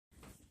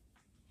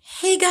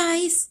Hey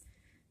guys!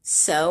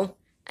 So,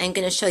 I'm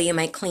going to show you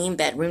my clean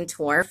bedroom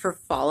tour for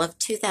fall of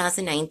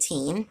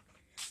 2019.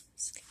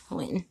 Let's go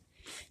in.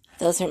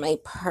 Those are my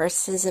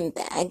purses and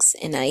bags,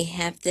 and I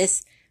have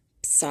this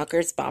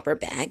Soccer's Bobber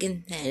bag,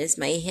 and that is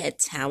my head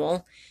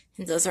towel.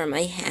 And those are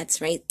my hats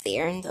right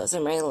there, and those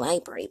are my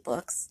library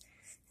books.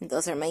 And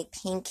those are my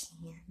pink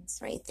cans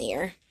right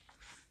there.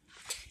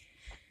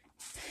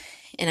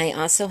 And I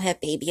also have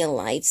Baby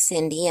Alive,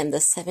 Cindy, and the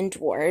Seven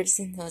Dwarves,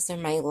 and those are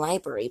my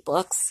library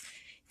books.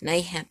 And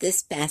I have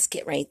this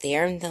basket right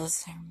there, and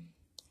those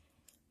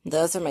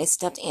are my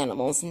stuffed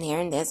animals in there,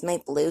 and there's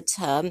my blue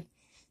tub.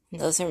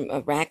 And those are a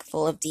rack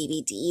full of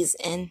DVDs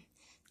and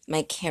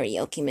my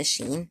karaoke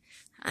machine.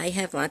 I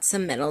have lots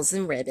of medals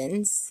and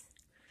ribbons.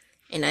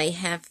 And I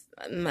have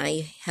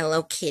my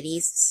Hello Kitty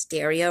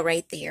stereo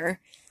right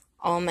there.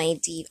 All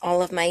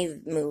of my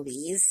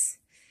movies.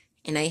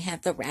 And I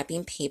have the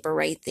wrapping paper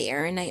right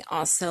there. And I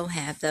also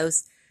have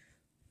those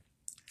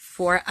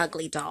 4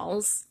 ugly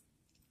dolls.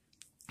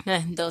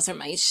 And those are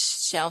my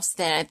shelves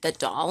that I have the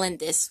doll and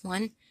this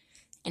one.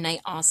 And I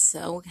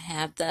also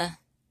have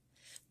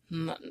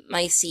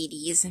my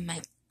CDs and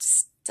my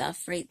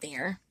stuff right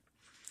there.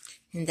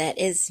 And that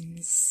is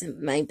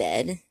my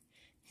bed.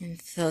 And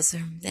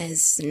that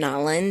is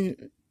Nala,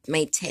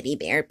 my teddy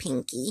bear,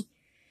 Pinky.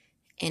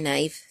 And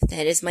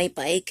that is my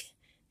bike.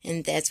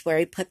 And that's where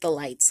I put the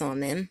lights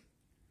on them.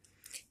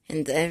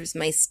 And there's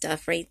my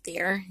stuff right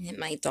there, and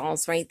my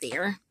dolls right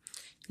there.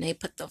 And I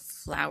put the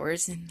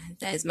flowers, and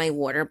that is my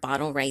water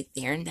bottle right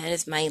there. And that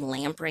is my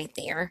lamp right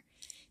there.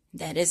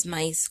 That is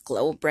my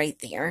globe right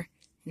there.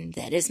 And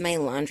that is my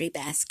laundry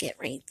basket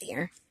right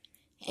there.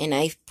 And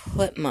I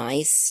put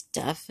my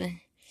stuff, and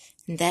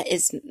that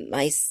is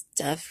my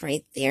stuff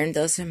right there. And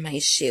those are my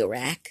shoe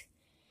rack.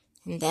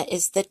 And that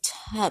is the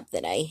tub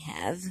that I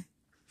have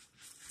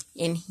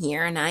in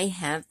here. And I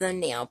have the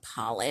nail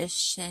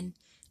polish and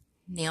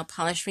nail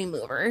polish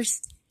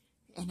removers.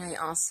 And I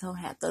also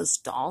have those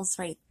dolls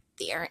right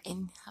there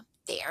and up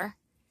there.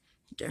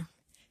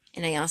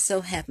 And I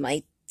also have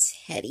my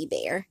teddy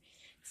bear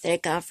that I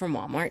got from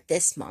Walmart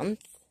this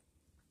month.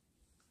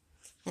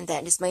 And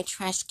that is my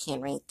trash can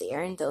right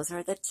there. And those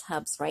are the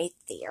tubs right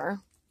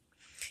there.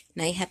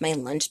 And I have my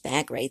lunch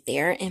bag right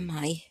there and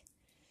my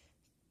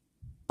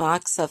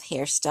box of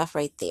hair stuff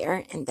right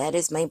there. And that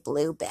is my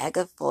blue bag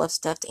full of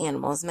stuffed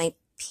animals. My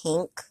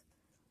pink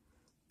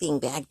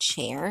beanbag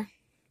chair.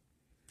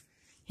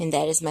 And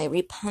that is my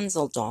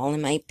Rapunzel doll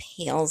and my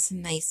pails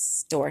and my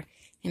store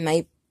and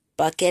my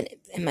bucket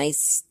and my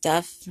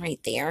stuff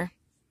right there.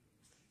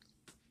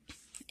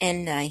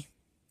 And I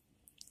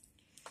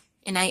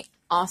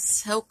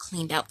also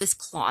cleaned out this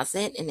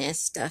closet and there's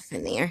stuff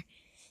in there.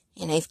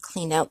 And I've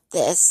cleaned out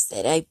this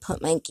that I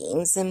put my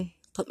games and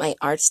put my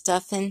art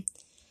stuff and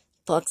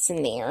books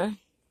in there.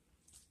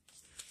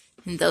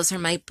 And those are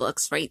my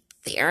books right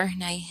there.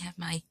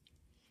 And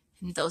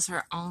and those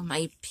are all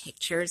my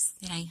pictures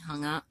that I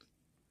hung up.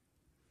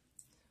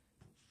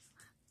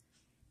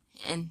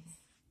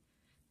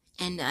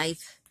 And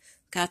I've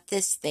got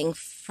this thing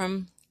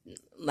from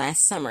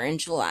last summer in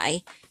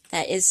July.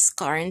 That is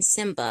Scar and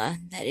Simba.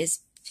 That is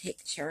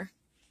picture.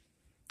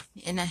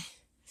 And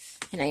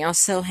I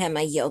also have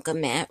my yoga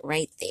mat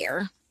right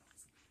there.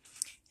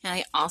 And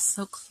I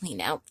also clean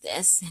out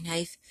this. And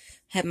I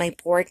have my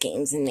board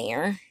games in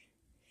there.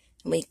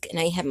 And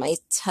I have my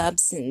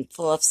tubs and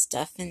full of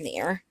stuff in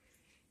there.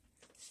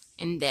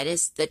 And that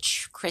is the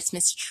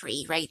Christmas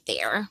tree right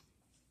there.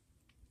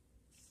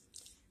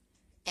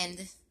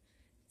 And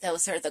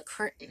those are the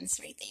curtains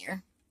right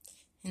there.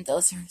 And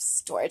those are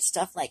stored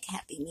stuff like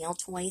Happy Meal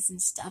toys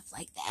and stuff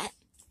like that.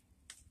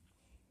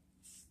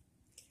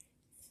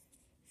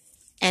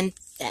 And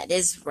that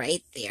is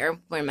right there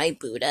where my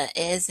Buddha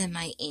is and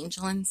my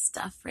angel and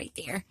stuff right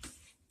there.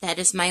 That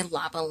is my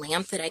lava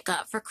lamp that I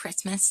got for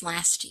Christmas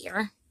last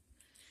year.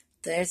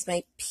 There's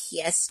my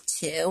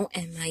PS2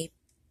 and my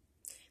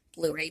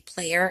Blu-ray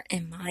player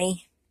and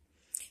my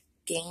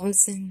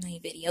games and my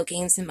video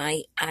games and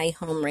my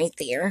iHome right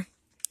there.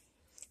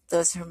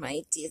 There's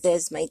my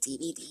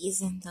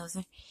DVDs, and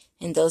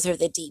those are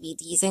the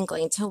DVDs I'm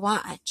going to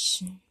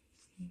watch.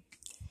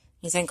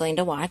 These I'm going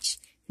to watch.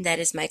 That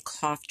is my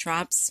cough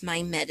drops,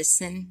 my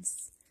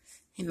medicines,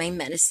 and my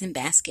medicine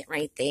basket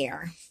right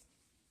there.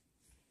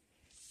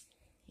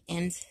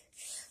 And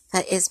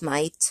that is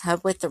my tub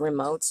with the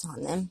remotes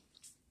on them.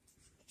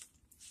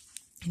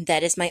 And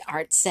that is my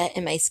art set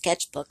and my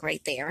sketchbook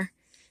right there.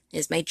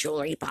 There's my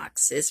jewelry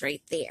boxes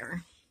right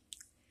there.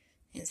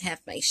 And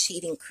have my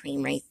sheeting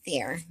cream right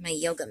there. My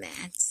yoga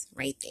mats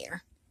right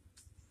there.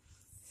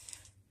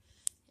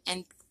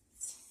 And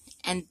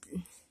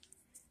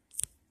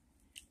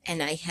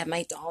I have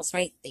my dolls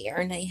right there.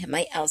 And I have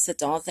my Elsa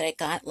doll that I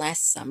got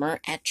last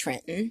summer at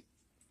Trenton.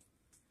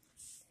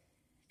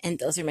 And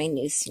those are my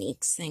new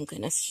sneaks I'm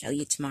going to show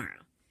you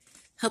tomorrow.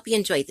 Hope you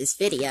enjoyed this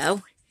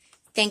video.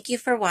 Thank you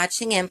for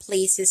watching, and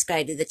please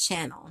subscribe to the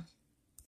channel.